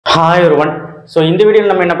Hi everyone. So in the video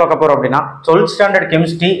நம்ம என்ன பார்க்க போறோம் அப்படினா 12th standard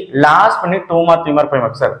chemistry last பண்ணி 2 mark 3 mark 5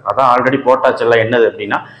 mark சார் அதான் ஆல்ரெடி போட்டாச்சுல என்னது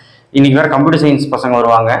அப்படினா இன்னைக்கு வேற கம்ப்யூட்டர் சயின்ஸ் பசங்க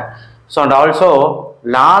வருவாங்க. ஸோ அண்ட் ஆல்சோ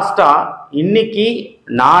லாஸ்டா இன்னைக்கு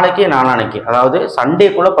நாளைக்கு நாளானைக்கு அதாவது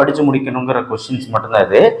சண்டேக்குள்ள படிச்சு முடிக்கணுங்கிற கொஸ்டின்ஸ் மட்டும்தான்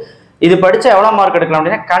இது. இது படிச்சா எவ்வளவு மார்க் எடுக்கலாம்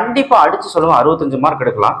அப்படின்னா கண்டிப்பா அடிச்சு சொல்லுவோம் 65 மார்க்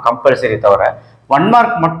எடுக்கலாம் கம்பல்சரி. தவிர 1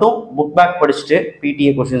 மார்க் மட்டும் புக் பேக் படிச்சுட்டு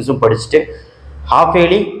பிடிஏ கொஸ்டின்ஸும் படிச்சுட்டு half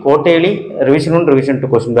yearly, quarterly, revision 1, revision 2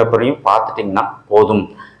 question paper பார்த்துட்டிங்கன்னா போதும்.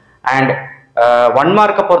 அண்ட் 1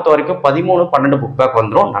 மார்க்கை பொறுத்த வரைக்கும் 13-12 புக் பேக்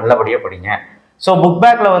வந்துடும், நல்லபடியாக படிங்க. ஸோ புக்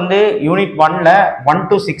பேக்கில் வந்து யூனிட் 1ல் 1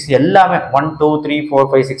 to 6 எல்லாமே 1, 2, 3, 4,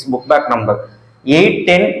 5, 6 book back number 8,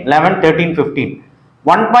 10, 11, 13, 15.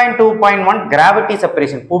 1.2.1 gravity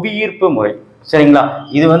separation புவியீர்ப்பு முறை. சரிங்களா,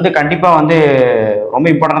 இது வந்து கண்டிப்பாக வந்து ரொம்ப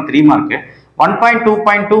இம்பார்ட்டன்ட் 3 மார்க்கு.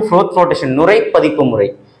 1.2.2 ஃப்ளோத் ஃப்ளோட்டேஷன் நுரை பதிப்பு முறை.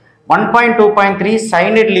 1.2.3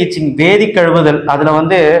 சைனைட் லீச்சிங் வேதி கழுவுதல். அதில்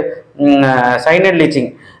வந்து சைனைட் லீச்சிங்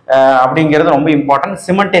அப்படிங்கிறது ரொம்ப இம்பார்ட்டன்ட்.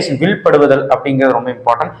 சிமெண்டேஷன் வில்படுவதல் அப்படிங்கிறது ரொம்ப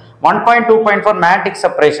இம்பார்ட்டன்ட். 1.2.4 மேட்ரிக்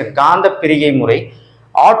செப்பரேஷன் காந்த பிரிகை முறை.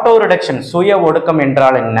 ஆட்டோ ரிடக்ஷன் சுய ஒடுக்கம்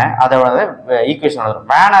என்றால் என்ன, அதோட ஈக்குவேஷன் வரும்.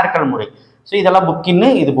 வேன் ஆர்கல் முறை. ஸோ இதெல்லாம்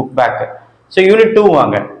புக்கின்னு, இது புக் பேக்கு. ஸோ யூனிட் 2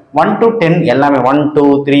 வாங்க. 1 to 10 எல்லாமே 1, 2,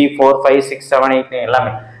 3, 4, 5, 6, 7, 8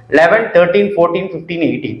 எல்லாமே 11, 13, 14, 15,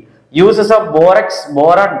 18. Uses of borax,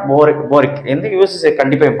 boron, boric எந்த யூசஸ்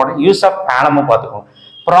கண்டிப்பாக இம்பார்ட்டன்ட். யூஸ் ஆஃப் ஆலமும் பார்த்துக்கோங்க.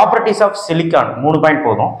 ப்ராப்பர்ட்டிஸ் ஆஃப் சிலிக்கான் 3 பாயிண்ட்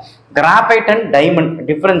போதும். கிராஃபைட் அண்ட் டைமண்ட்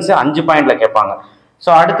டிஃபரன்ஸ் 5 பாயிண்ட்ல கேட்பாங்க. ஸோ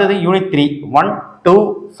அடுத்தது யூனிட் 3 1, 2,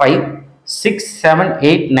 5, 6, 7,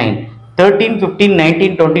 8, 9, 13, 15,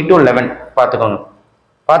 19, 22, 11 பார்த்துக்கோங்க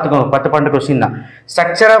 10 பாயிண்ட் கொஸ்டின் தான்.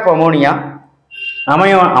 ஸ்ட்ரக்சர் ஆஃப் அமோனியா,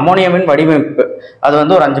 அமோனியாவின் வடிவமைப்பு, அது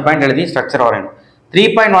வந்து ஒரு 5 பாயிண்ட் எழுதி ஸ்ட்ரக்சர் வரையணும்.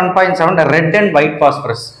 3.1.7 red and white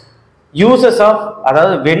phosphorus. Uses of,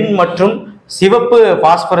 அதாவது வெண் மற்றும் சிவப்பு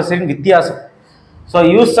பாஸ்பரஸின் வித்தியாசம். So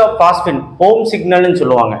use of phosphine home சிக்னல்னு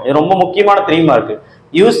சொல்லுவாங்க, இது ரொம்ப முக்கியமான 3 mark.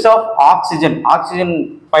 Use of oxygen, oxygen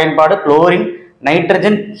பயன்பாடு chlorine,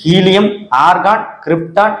 nitrogen, helium, argon,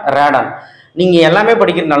 krypton, Radon. நீங்கள் எல்லாமே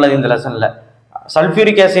படிக்கிறது நல்லது இந்த லெசனில்.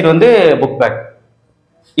 சல்ஃபியூரிக் ஆசிட் வந்து புக் பேக்,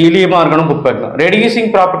 ஹீலியமாக இருக்கணும் புக் பேக் தான்.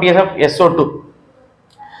 ரெடியூசிங் ப்ராப்பர்ட்டிஸ் ஆஃப் SO2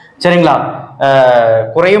 சரிங்களா,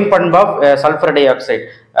 குறையும் பண்பு of sulphur di oxide,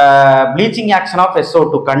 bleaching action of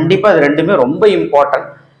SO2 கண்டிப்பாக இது ரெண்டுமே ரொம்ப இம்பார்ட்டன்ட்.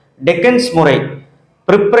 டெக்கன்ஸ் முறை,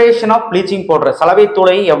 ப்ரிப்பரேஷன் ஆஃப் ப்ளீச்சிங் பவுடர், சலவை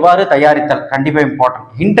தூளை எவ்வாறு தயாரித்தல் கண்டிப்பாக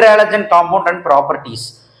important. Inter halogen compound and properties,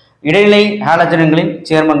 இடைநிலை ஹாலஜன்களின்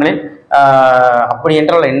சேர்மங்களின் அப்படி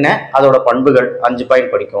என்றால் என்ன, அதோட பண்புகள் 5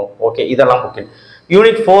 பாயிண்ட் படிக்கும். ஓகே, இதெல்லாம் முக்கியம்.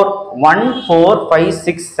 யூனிட் 4 1, 4, 5,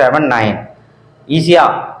 6, 7, 9 ஈஸியா.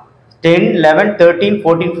 10, 11, 13,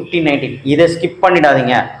 14, 15, 19 இதை ஸ்கிப்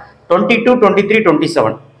பண்ணிடாதீங்க. 22, 23,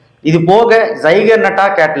 27 இது போக ஜைகர் நட்டா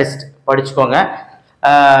கேட்டலிஸ்ட் படிச்சுக்கோங்க.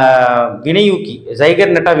 வினையூக்கி,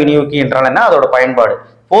 ஜைகர் நட்டா வினையூக்கி என்றால் என்ன, அதோட பயன்பாடு.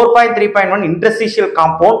 4.3.1 இன்டர்ஸ்டீஷியல்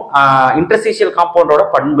காம்பவுண்ட், இன்டர்ஸ்டீஷியல் காம்பவுண்டோட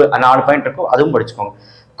பண்பு 4 பாயிண்ட் இருக்கும், அதுவும் படிச்சுக்கோங்க.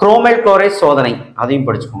 குரோமைல் குளோரைட் சோதனை, அதையும்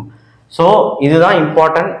படிச்சுக்கோங்க. ஸோ இதுதான்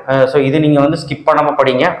இம்பார்ட்டன்ட். ஸோ இது நீங்கள் வந்து ஸ்கிப் பண்ணாமல்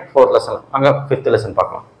படிங்க. 4th லெசன் அங்கே 5th லெசன்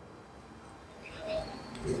பார்க்கலாம்.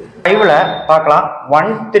 5ல பார்க்கலாம். 1,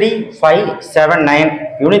 3, 5, 7, 9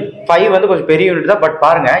 யூனிட் 5 வந்து கொஞ்சம் பெரிய யூனிட் தான், பட்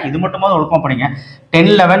பாருங்க இது மட்டுமாவது ஒழுக்கம் படிங்க.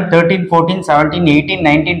 10, 11, 13, 14, 17, 18,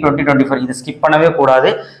 19, 20, 24 இது ஸ்கிப் பண்ணவே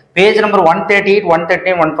கூடாது. பேஜ் நம்பர் 138,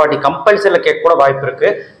 139, 140 கம்பல்சரியில் கேட்க கூட வாய்ப்பு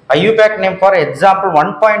இருக்கு. ஐயூபேக் நேம் ஃபார் எக்ஸாம்பிள்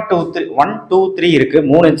 1.23 1, 2, 3 இருக்கு,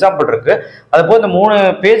 3 எக்ஸாம்பிள் இருக்கு. அது போல் இந்த 3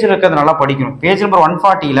 பேஜ் இருக்கிறது நல்லா படிக்கணும். பேஜ் நம்பர்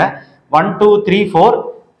 140ல 1, 2, 3, 4,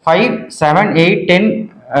 5, 7, 8, 10,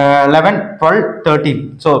 11, 12, 13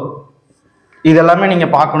 ஸோ இதெல்லாமே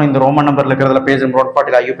நீங்கள் பார்க்கணும். இந்த ரோமன் நம்பரில் இருக்கிறதுல page number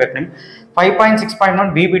 140 IUPAC name. 5.6.1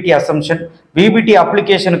 VBT assumption. VBT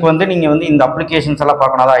அப்ளிகேஷனுக்கு வந்து நீங்கள் வந்து இந்த அப்ளிகேஷன்ஸ் எல்லாம்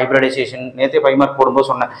பார்க்கணும். அதாவது ஹைப்ரிடைசேஷன் நேற்று 5 மார்க் போடும்போது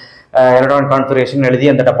சொன்னேன். எலக்ட்ரானிக் கான்ஃபிகரேஷன் எழுதி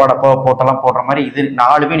அந்த டப்பா போட்டெல்லாம் போடுற மாதிரி இது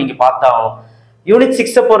 4மே நீங்கள் பார்த்தாகும். யூனிட்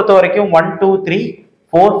 6 பொறுத்த வரைக்கும் 1, 2, 3,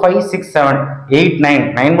 4, 5, 6, 7, 8, 9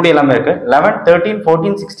 9 முடி எல்லாமே இருக்கு. 11, 13,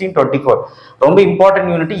 14, 16, 24 ரொம்ப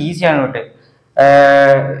இம்பார்ட்டன்ட் யூனிட், ஈஸியான unit.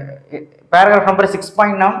 Paragraph number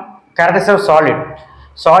 6.9 characteristics of solid.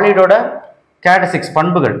 சாலிடோட characteristics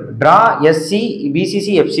பண்புகள். Draw SC, BCC,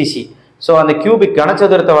 FCC. So அந்த கியூபிக்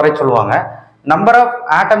கனசதுரத்தை வரை சொல்லுவாங்க. Number of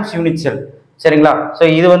atoms unit cell சரிங்களா. ஸோ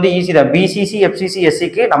இது வந்து ஈஸி தான். BCC, FCC,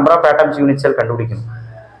 SCக்கு number of atoms unit cell கண்டுபிடிக்கணும்.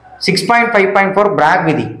 6.5.4 பிராக்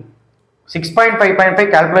விதி. 6.5.5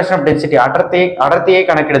 கால்குலேஷன் ஆஃப் டென்சிட்டி, அடர்த்தியை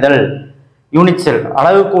கணக்கிடுதல். யூனிட் செல்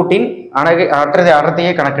அளவு கூட்டின்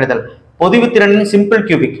அடர்த்தியை கணக்கிடுதல். பொதுவுத்திறனின் சிம்பிள்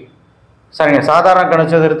கியூபிக் சரிங்க. சாதாரண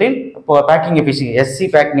கனசதுரத்தின் packing efficiency SC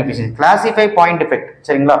packing efficiency. Classify point effect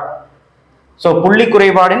சரிங்களா. ஸோ புள்ளி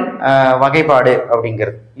குறைபாடின் வகைப்பாடு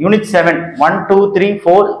அப்படிங்கிறது. Unit 7 1, 2, 3,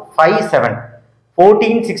 4, 5, 7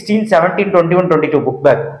 14, 16, 17, 21, 22 book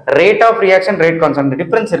back. Rate of reaction, rate constant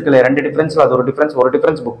difference இருக்குல்ல, ரெண்டு டிஃபரன்ஸ்ல அது ஒரு டிஃபரன்ஸ்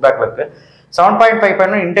புக் பேக்ல இருக்கு.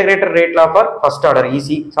 7.5 integrated rate law for first order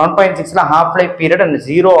easy. 7.6 half life period and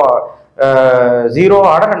zero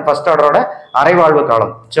order and first ஆர்டரோட அரைவாழ்வு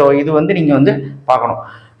காலம். ஸோ இது வந்து நீங்கள் வந்து பார்க்கணும்.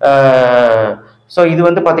 ஸோ இது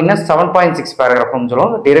வந்து பார்த்தீங்கன்னா 7.6 பேராகிராஃப்னு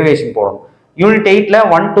சொல்லுவோம், டெரிவேஷன் போடணும். யூனிட் 8ல்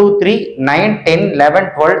 1, 2, 3, 9, 10, 11,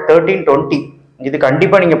 12, 13, 20 இது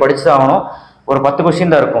கண்டிப்பாக நீங்கள் படிச்சு ஆகணும். ஒரு 10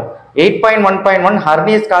 கொஸ்டின் தான் இருக்கும். 8.1.1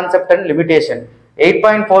 ஹர்னியஸ் concept and limitation.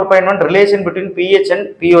 8.4.1 relation between pH and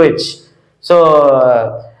pOH. So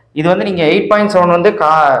இது வந்து நீங்கள் 8.7 வந்து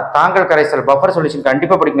தாங்கல் கரைசல் பஃபர் சொல்யூஷன்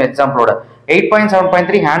கண்டிப்பாக படிக்கணும் எக்ஸாம்பிளோட.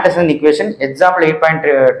 8.7.3 ஹாண்டர்சன் ஈக்குவேஷன் எக்ஸாம்பிள்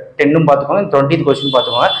 8.10 பார்த்துக்கோங்க. 20th கொஸ்டின்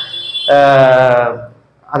பார்த்துக்கோங்க.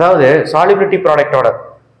 அதாவது சாலிபிலிட்டி ப்ராடக்டோட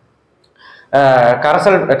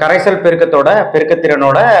கரைசல்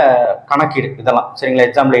பெருக்கத்திறனோட கணக்கீடு இதெல்லாம் சரிங்களா.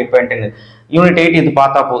 எக்ஸாம்பிள் 8.10 யூனிட் 8 இது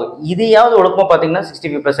பார்த்தா போதும். இதையாவது ஒழுக்கமாக பார்த்தீங்கன்னா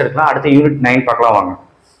 65+ எடுக்கலாம். அடுத்து யூனிட் 9 பார்க்கலாம் வாங்க.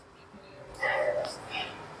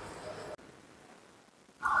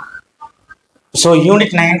 ஸோ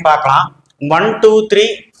யூனிட் 9 பார்க்கலாம். 1, 2, 3,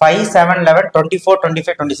 5, 7, 11, 24,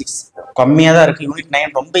 25, 26 கம்மியாக தான் இருக்குது. யூனிட்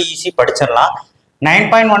 9 ரொம்ப ஈஸி, படிச்சிடலாம்.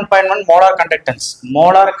 9.1.1 மோலார் கண்டக்டன்ஸ்,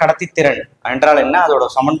 மோலார் கடத்தித்திறன் என்றால் என்ன, அதோட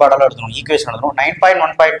சமன்பாடெல்லாம் எடுத்துக்கணும், ஈக்குவேஷன் எடுத்துக்கணும்.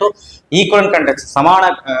 9.1.2 ஈக்குவலன்ட் கண்டக்டன்ஸ், சமான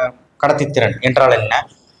கடத்தித்திறன் என்றால் என்ன.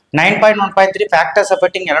 9.1.3 ஃபேக்டர்ஸ்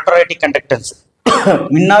அஃபெக்டிங் எலக்ட்ரோலைட்டிக் கண்டக்டன்ஸ்,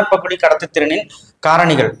 மின்னார் பகுதி கடத்தித்திறனின்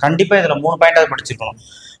காரணிகள். கண்டிப்பாக இதில் 3 பாயிண்ட் படிச்சிருக்கணும்.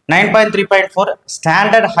 9.3.4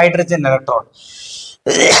 ஸ்டாண்டர்ட் ஹைட்ரஜன் எலக்ட்ரோட்,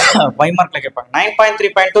 பைமார்க்ல கேட்பாங்க.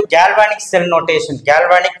 9.3.2 கேல்வானிக் செல் நோட்டேஷன்,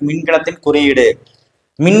 கேல்வானிக் மின்கலத்தின் குறியீடு.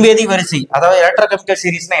 மின்வேதி வரிசை, அதாவது எலக்ட்ரோகெமிக்கல்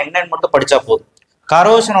சீரீஸ்னா என்னன்னு மட்டும் படிச்சா போதும்.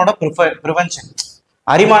 கரோஷனோட ப்ரிவென்ஷன்,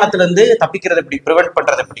 அரிமானத்திலிருந்து தப்பிக்கிறது எப்படி, ப்ரிவென்ட்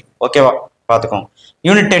பண்றது எப்படி, ஓகேவா பார்த்துக்கோங்க.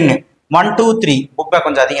 யூனிட் 10 1, 2, 3 புக் பேக்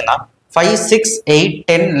கொஞ்சம் அதிகம் தான். 5, 6, 8,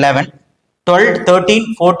 10, 11, 12, 13,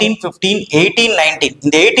 14, 15, 18, 19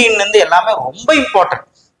 இந்த 18 எல்லாமே ரொம்ப இம்பார்ட்டன்ட்.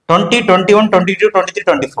 20, 21, 22, 23,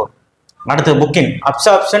 24. அடுத்து புக்கிங்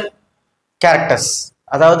அப்சார்ப்ஷன் கேரக்டர்ஸ்,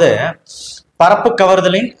 அதாவது பரப்பு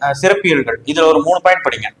கவர்தலின் சிறப்பியல்கள். இதுல ஒரு 3 பாயிண்ட்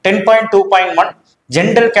படிங்க. 10.2.1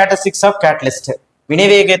 ஜென்ரல் கேரக்டரிஸ்டிக்ஸ் ஆஃப் கேட்டலிஸ்ட்,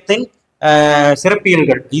 வினைவேகத்தின்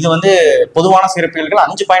சிறப்பியல்கள். இது வந்து பொதுவான சிறப்பியல்கள்.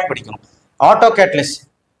 5 பாயிண்ட் படிக்கணும். ஆட்டோ கேட்டலிஸ்ட்,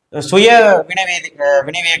 சுய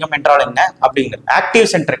வினைவேகம் என்றால் என்ன அப்படிங்கிறது. ஆக்டிவ்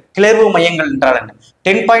சென்டர், கிளர்வு மையங்கள் என்றால் என்ன.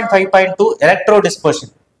 10.5.2 எலக்ட்ரோ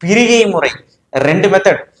டிஸ்பர்ஷன், பிரிகை முறை. 2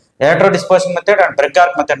 method, electro dispersion method and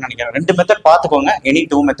பிரெக்கார்ட் method நினைக்கிறேன். 2 மெத்தட் பார்த்துக்கோங்க. எனி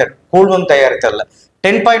 2 மெத்தட் கூழ்வம் தயாரித்தல்.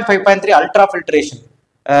 10.5.3 அல்ட்ரா ஃபில்ட்ரேஷன்,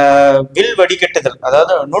 வில் வடிகட்டுதல்,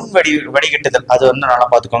 அதாவது நுண் வடிகட்டுதல். அது வந்து நல்லா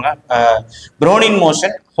பார்த்துக்கோங்க. ப்ரோனின்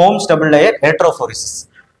மோஷன், ஹோம்ஸ் டபுள் லேயர், எலக்ட்ரோஃபோரிசிஸ்,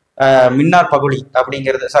 மின்னார் பகுதி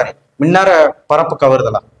அப்படிங்கிறது, சாரி மின்னார் பரப்பு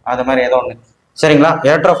கவர்தலா, அது மாதிரி ஏதோ ஒன்று சரிங்களா.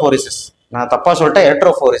 எலக்ட்ரோஃபோரிசிஸ், நான் தப்பா சொல்லிட்டேன்,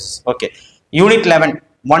 எலக்ட்ரோஃபோரிசிஸ். Okay. Unit 11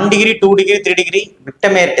 1 degree 2 degree 3 degree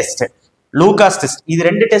விக்டமேர் test, Lucas test. இது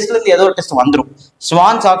 2 டெஸ்ட்ல இருந்து ஏதோ ஒரு டெஸ்ட் வந்துடும்.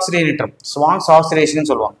 ஸ்வான்ஸ் ஆக்சிடேட்டர், ஸ்வான்ஸ் ஆக்சிடேஷன்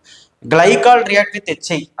சொல்லுவாங்க. கிளைகால் ரியாக்ட் வித்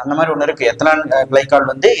எச்ஐ, அந்த மாதிரி ஒன்று இருக்கு. எத்தனான் கிளைகால்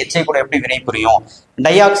வந்து எச்ஐ கூட எப்படி வினை புரியும்,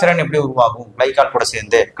 டைஆக்சிடன் எப்படி உருவாகும் கிளைகால் கூட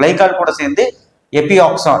சேர்ந்து, எபி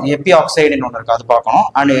ஆக்சைடுன்னு ஒன்று இருக்கு, அது பார்க்கணும்.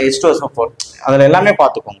 அண்ட் H2SO4 அதில் எல்லாமே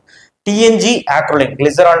பார்த்துக்கோங்க. டிஎன்ஜி ஆக்ரோலின்,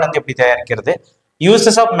 கிளிசரால் வந்து எப்படி தயாரிக்கிறது.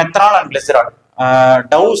 Uses of methanol and glycerol,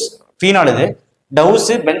 டவுஸ் phenol, இது டவுஸ்,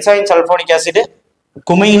 benzoin sulphonic acid,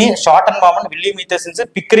 குமைனி, short and Pamban, வில்லிமீத்தசின்ஸ்,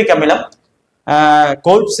 picric அமிலம்,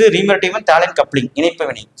 கோல்ப்ஸ், ரீமர்டிவன், தாலின் கப்ளிங், இணைப்பு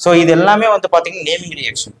வினை. ஸோ இது எல்லாமே வந்து பார்த்தீங்கன்னா naming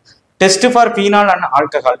reaction. Test for phenol and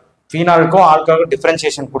alcohol, ஃபீனாலுக்கும் ஆல்கஹாலுக்கும்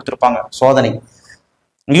differentiation கொடுத்துருப்பாங்க சோதனை.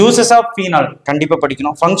 யூசஸ் ஆஃப் ஃபீனால் கண்டிப்பாக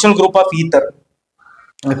படிக்கணும். Functional group of ether,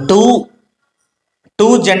 two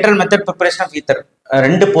general method preparation of ether.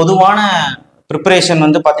 2 பொதுவான ப்ரிப்பரேஷன்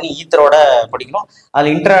வந்து பார்த்தீங்கன்னா ஈத்தரோட படிக்கணும்.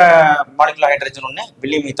 அதில் இன்ட்ரா மாலிகுலர் ஹைட்ரஜன் ஒன்று,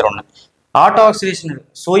 வில்லியம் ஈத்தர் ஒன்று. ஆட்டோ ஆக்சிடேஷன்,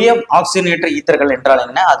 சுய ஆக்சிஜனேட்டர் ஈத்தர்கள் என்றால்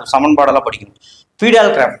என்ன, அது சமன்பாடெல்லாம் படிக்கணும்.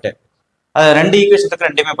 ஃபீடால் கிராஃப்ட், அது 2 ஈக்குவேஷனுக்கு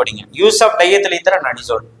 2மே படிங்க. யூஸ் ஆஃப் டையத்தில் ஈத்தர் அண்ட்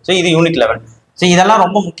அனிசோல். ஸோ இது யூனிட் 11. ஸோ இதெல்லாம்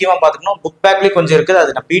ரொம்ப முக்கியமாக பார்த்துக்கணும். புக் பேக்லேயே கொஞ்சம் இருக்குது,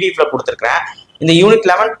 அது நான் பிடிஎஃப்ல கொடுத்துருக்கேன். இந்த யூனிட்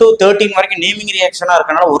 11 to 13 வரைக்கும் நேமிங் ரியாக்ஷனாக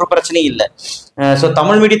இருக்கனால ஒரு பிரச்சனையும் இல்லை. ஸோ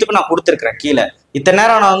தமிழ் மீடியத்துக்கு நான் கொடுத்துருக்கிறேன் கீழே. இத்தனை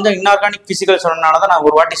நேரம் நான் வந்து இன்ஆர்கானிக் பிசிக்கல் சொன்னனால தான் நான்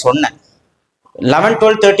ஒரு வாட்டி சொன்னேன். 11,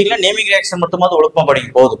 12, 13ல நேமிங் ரியாக்ஷன் மட்டுமாவது ஒழுக்கமாக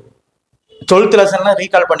படிங்க போதும். 12th லெசன்ல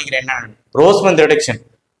ரீகால் பண்ணிக்கிறேன். என்ன ரோஸ்மந்த் ரிடக்ஷன்,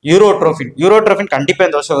 யூரோட்ரோஃபின் கண்டிப்பாக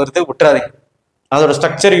இந்த வருஷம் வருது, விட்டுறாதீங்க. அதோட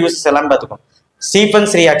ஸ்ட்ரக்சர் யூசஸ் எல்லாம் பார்த்துக்கோம்.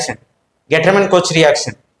 சீபன்ஸ் ரியாக்ஷன், கெட்டர்மன் கோச்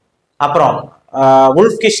ரியாக்ஷன், அப்புறம்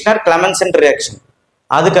wolf Kishner கிளமன்சன் reaction,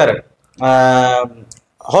 அதுக்காரு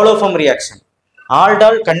ஹோலோஃபம் reaction,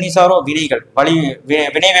 aldol Cannizzaro வினைகள்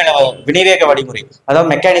வினைவேக வழிமுறை, அதாவது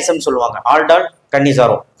மெக்கானிசம் சொல்லுவாங்க. ஆல்டால்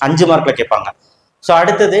கன்னிசாரோ 5 மார்க்ல கேட்பாங்க. ஸோ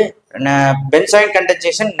அடுத்தது benzoin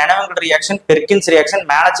condensation, நெனவங்கல் reaction, Perkins reaction,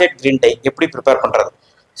 மேலசைட் green tie எப்படி ப்ரிப்பேர் பண்றது.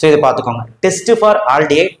 ஸோ இதை பார்த்துக்கோங்க. Test for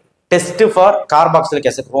aldehyde, test for carboxylic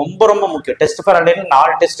acid ரொம்ப ரொம்ப முக்கியம். டெஸ்ட் ஃபார் ஆல்டிஹைட்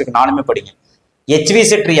 4 டெஸ்ட் இருக்கு, 4மே படிங்க.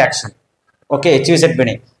 HV-செட் reaction, okay, HV-செட்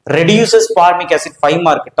vinyl reduces formic acid 5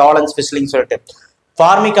 mark, டாலன்ஸ் ஃபிஷ்லிங் சொல்லிட்டு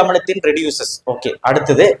ஃபார்மிக் அமிலத்தின் ரெடியூசஸ். ஓகே,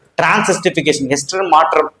 அடுத்தது டிரான்சிஸ்டிஃபிகேஷன், எஸ்டர்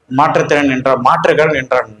மாற்றுத்திறன் என்ற மாற்றுகள்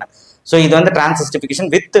என்றால் என்ன. ஸோ இது வந்து டிரான்சிஸ்டிஃபிகேஷன்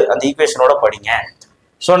வித் அந்த ஈக்குவேஷனோட படிங்க.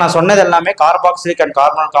 ஸோ நான் சொன்னது எல்லாமே கார்பாக்சிலிக் அண்ட்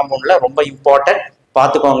கார்பன் காம்பவுண்ட்ல ரொம்ப இம்பார்ட்டன்ட்,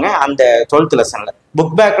 பார்த்துக்கோங்க. அந்த 12th லெசன்ல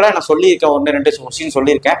புக் பேக்ல நான் சொல்லியிருக்கேன், 1-2 கொஸ்டின்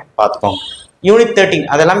சொல்லியிருக்கேன், பார்த்துக்கோங்க. யூனிட் 13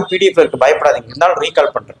 அதெல்லாம் PDF இருக்கு, பயப்படாதீங்க, இருந்தாலும்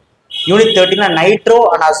ரீகால் பண்றேன். Unit 13 nitro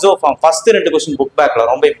and அசோஃபார்ம் first 2 question book பேக்ல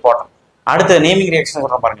ரொம்ப இம்பார்ட்டன்ட். அடுத்தது நேமிங் ரியாக்ஷன்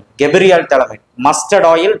சொல்றேன் பாருங்க. கெபரியல் தலமைன், மஸ்டர்ட்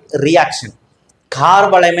ஆயில் ரியாக்ஷன்,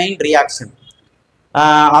 கார்பலைமைன் ரியாக்ஷன்,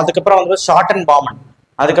 அதுக்கப்புறம் வந்து ஷார்ட் அண்ட் பாமன்,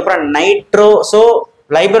 அதுக்கப்புறம் நைட்ரோசோ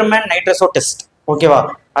லைபர்மேன் நைட்ரோசோ டெஸ்ட், ஓகேவா.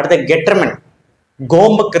 அடுத்து கெட்டர்மென்,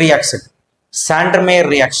 கோம்பக் ரியாக்ஷன், சாண்டர்மேயர்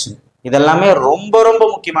ரியாக்ஷன், இதெல்லாமே ரொம்ப ரொம்ப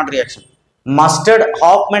முக்கியமான reaction. Mustard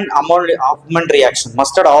Hoffman reaction,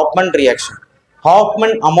 mustard Hoffman reaction,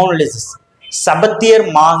 Hoffman அமோனலிசிஸ், சபத்தியர்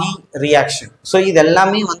Mahi reaction. So இது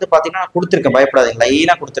எல்லாமே வந்து பார்த்தீங்கன்னா நான் கொடுத்துருக்கேன், பயப்படாதீங்க,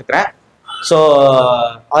 லைனாக கொடுத்துருக்கேன். ஸோ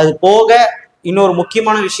அது போக இன்னொரு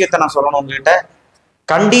முக்கியமான விஷயத்த நான் சொல்லணும் உங்ககிட்ட.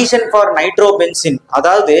 கண்டிஷன் ஃபார் நைட்ரோபென்சின்,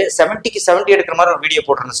 அதாவது 70க்கு 70 எடுக்கிற மாதிரி ஒரு வீடியோ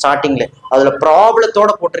போட்டிருந்தேன் ஸ்டார்டிங்ல, அதுல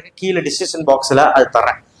ப்ராப்ளத்தோட போட்டிருக்கேன், கீழே டிஸ்கிரிப்ஷன் பாக்ஸ்ல அது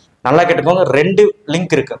தரேன், நல்லா கேட்டுக்கோங்க. 2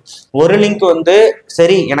 லிங்க் இருக்கு. ஒரு லிங்க் வந்து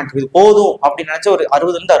சரி எனக்கு இது போதும் அப்படின்னு நினைச்ச ஒரு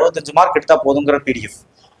 60 to 65 மார்க் எடுத்தா போதுங்கிற PDF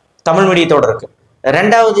தமிழ் மீடியத்தோட இருக்கு.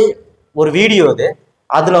 2வது ஒரு வீடியோ அது,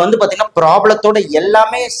 அதுல வந்து பாத்தீங்கன்னா ப்ராப்ளத்தோட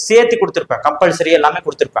எல்லாமே சேர்த்து கொடுத்துருப்பேன், கம்பல்சரி எல்லாமே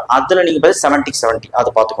கொடுத்துருப்பேன். அதுல நீங்க 70க்கு 70 அதை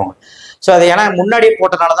பார்த்துக்கோங்க. ஸோ அதை ஏன்னா முன்னாடியே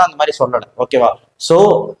போட்டனால தான் அந்த மாதிரி சொல்லலை, ஓகேவா. ஸோ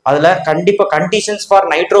அதுல கண்டிப்பா conditions for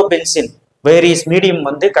nitrobenzene various medium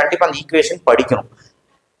வந்து கண்டிப்பா அந்த ஈக்குவேஷன் படிக்கணும்.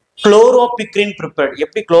 குளோரோபிக்ரின் ப்ரிப்பேர்ட்,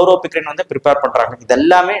 எப்படி குளோரோபிக்ரின் வந்து ப்ரிப்பேர் பண்றாங்க, இது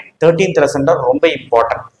எல்லாமே 13th லெசன்ல ரொம்ப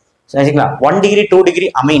இம்பார்ட்டன்ட், சரிங்களா. 1 degree 2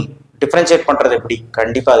 degree அமீன் டிஃபரன்ஷியேட் பண்றது எப்படி,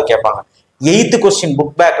 கண்டிப்பா அது கேட்பாங்க. 8th கொஸ்டின்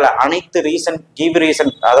புக் பேக்ல அனைத்து ரீசன்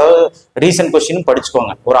அதாவது ரீசன் கொஸ்டினும்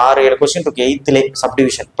படிச்சுக்கோங்க. ஒரு 6-7 கொஸ்டின் இருக்கு 8th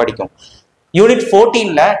சப்டிவிஷன் படிக்கும். யூனிட்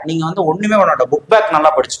 14ல நீங்க வந்து ஒண்ணுமே பண்ண புக் பேக்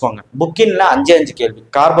நல்லா படிச்சுக்கோங்க. புக்கின்ல 5 கேள்வி.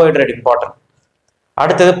 கார்போஹைட்ரேட் இம்பார்ட்டன்ட்,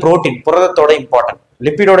 அடுத்தது புரோட்டீன் புரதத்தோட இம்பார்ட்டன்ட்,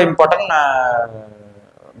 லிப்பிடோட இம்பார்ட்டன்ட்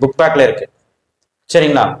புக் பேக்ல இருக்கு,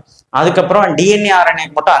 சரிங்களா. அதுக்கப்புறம் DNA RNA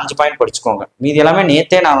மட்டும் 5 பாயிண்ட் படிச்சுக்கோங்க. மீதி எல்லாமே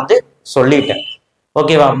நேத்தே நான் வந்து சொல்லிட்டேன்,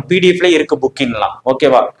 ஓகேவா. PDF-ல இருக்கு புக்கின்லாம்,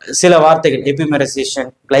 ஓகேவா. சில வார்த்தைகள் எபிமெரைசேஷன்,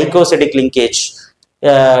 glycosidic linkage,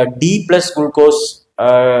 D+ glucose,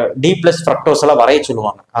 D+ fructose எல்லாம் வரைய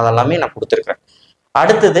சொல்லுவாங்க, அதெல்லாமே நான் கொடுத்துருக்கேன்.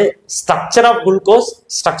 அடுத்தது structure of glucose,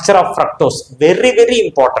 structure of fructose, very very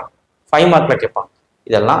important, 5 மார்க்ல கேட்பாங்க.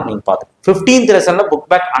 இதெல்லாம் நீங்க பார்த்து 15th லெசன்ல புக்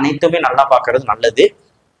பேக் அனைத்துமே நல்லா பார்க்கறது நல்லது.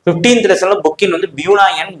 15th லெசன்ல புக்கின் வந்து பியூனா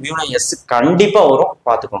N பியூனா S கண்டிப்பா வரும்,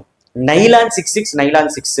 பார்த்துக்கோங்க. நைலான் 66 நைலான்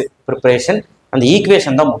 6 ப்ரிப்பரேஷன், அந்த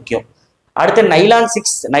ஈக்குவேஷன் தான் முக்கியம். அடுத்து நைலான்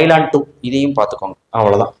 6 நைலான் 2 இதையும் பார்த்துக்கோங்க,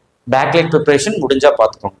 அவ்வளவுதான். பேக்லைட் ப்ரிப்பரேஷன் முடிஞ்சா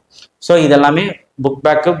பார்த்துக்கோங்க. ஸோ இதெல்லாமே புக்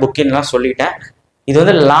பேக்கு புக்கின்லாம் சொல்லிட்டேன். இது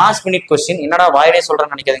வந்து லாஸ்ட் மினிட் கொஸ்டின், என்னடா வாயிலே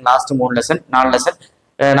சொல்றேன்னு நினைக்காதீங்க. லாஸ்ட் 3 லெசன் 4 லெசன்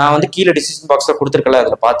நான் வந்து கீழே டிசிஷன் பாக்ஸ்ல கொடுத்துருக்கல,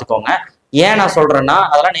 அதில் பார்த்துக்கோங்க. ஏன் நான் சொல்றேன்னா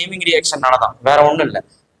அதெல்லாம் நேமிங் ரியாக்ஷனால தான், வேற ஒன்றும் இல்லை.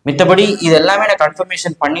 மித்தபடி இது எல்லாமே நான்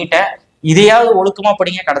கன்ஃபர்மேஷன் பண்ணிட்டேன். இதையாவது ஒழுக்கமா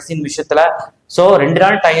படிங்க கடைசி விஷயத்துல. ஸோ 2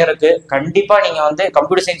 நாள் டைம் இருக்கு. கண்டிப்பா நீங்க வந்து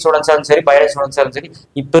கம்ப்யூட்டர் சயின்ஸ் ஸ்டூடெண்ட்ஸாலும் சரி, பயாலஜி ஸ்டூடெண்ட்ஸாலும் சரி,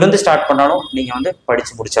 இப்ப இருந்து ஸ்டார்ட் பண்ணாலும் நீங்க வந்து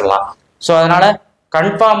படிச்சு முடிச்சிடலாம். ஸோ அதனால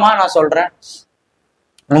கன்ஃபார்மா நான் சொல்றேன்,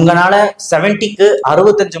 உங்களால 70க்கு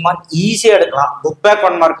 65 மார்க் ஈஸியா எடுக்கலாம். புக் பேக்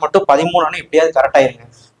 1 மார்க் மட்டும் 13 எப்படியாவது கரெக்ட் ஆயிருங்க.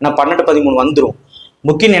 நான் 12-13 வந்துடும்.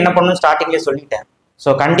 புக்கின் என்ன பண்ணணும் ஸ்டார்டிங்லேயே சொல்லிட்டேன். ஸோ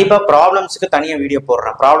கண்டிப்பா ப்ராப்ளம்ஸுக்கு தனியாக வீடியோ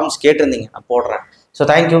போடுறேன். ப்ராப்ளம்ஸ் கேட்டிருந்தீங்க, நான் போடுறேன். So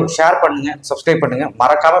thank you. ஷேர் பண்ணுங்க, சப்ஸ்கிரைப் பண்ணுங்க,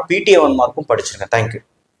 மறக்காம PTA 1 மார்க்கும் படிச்சிருங்க. தேங்க்யூ.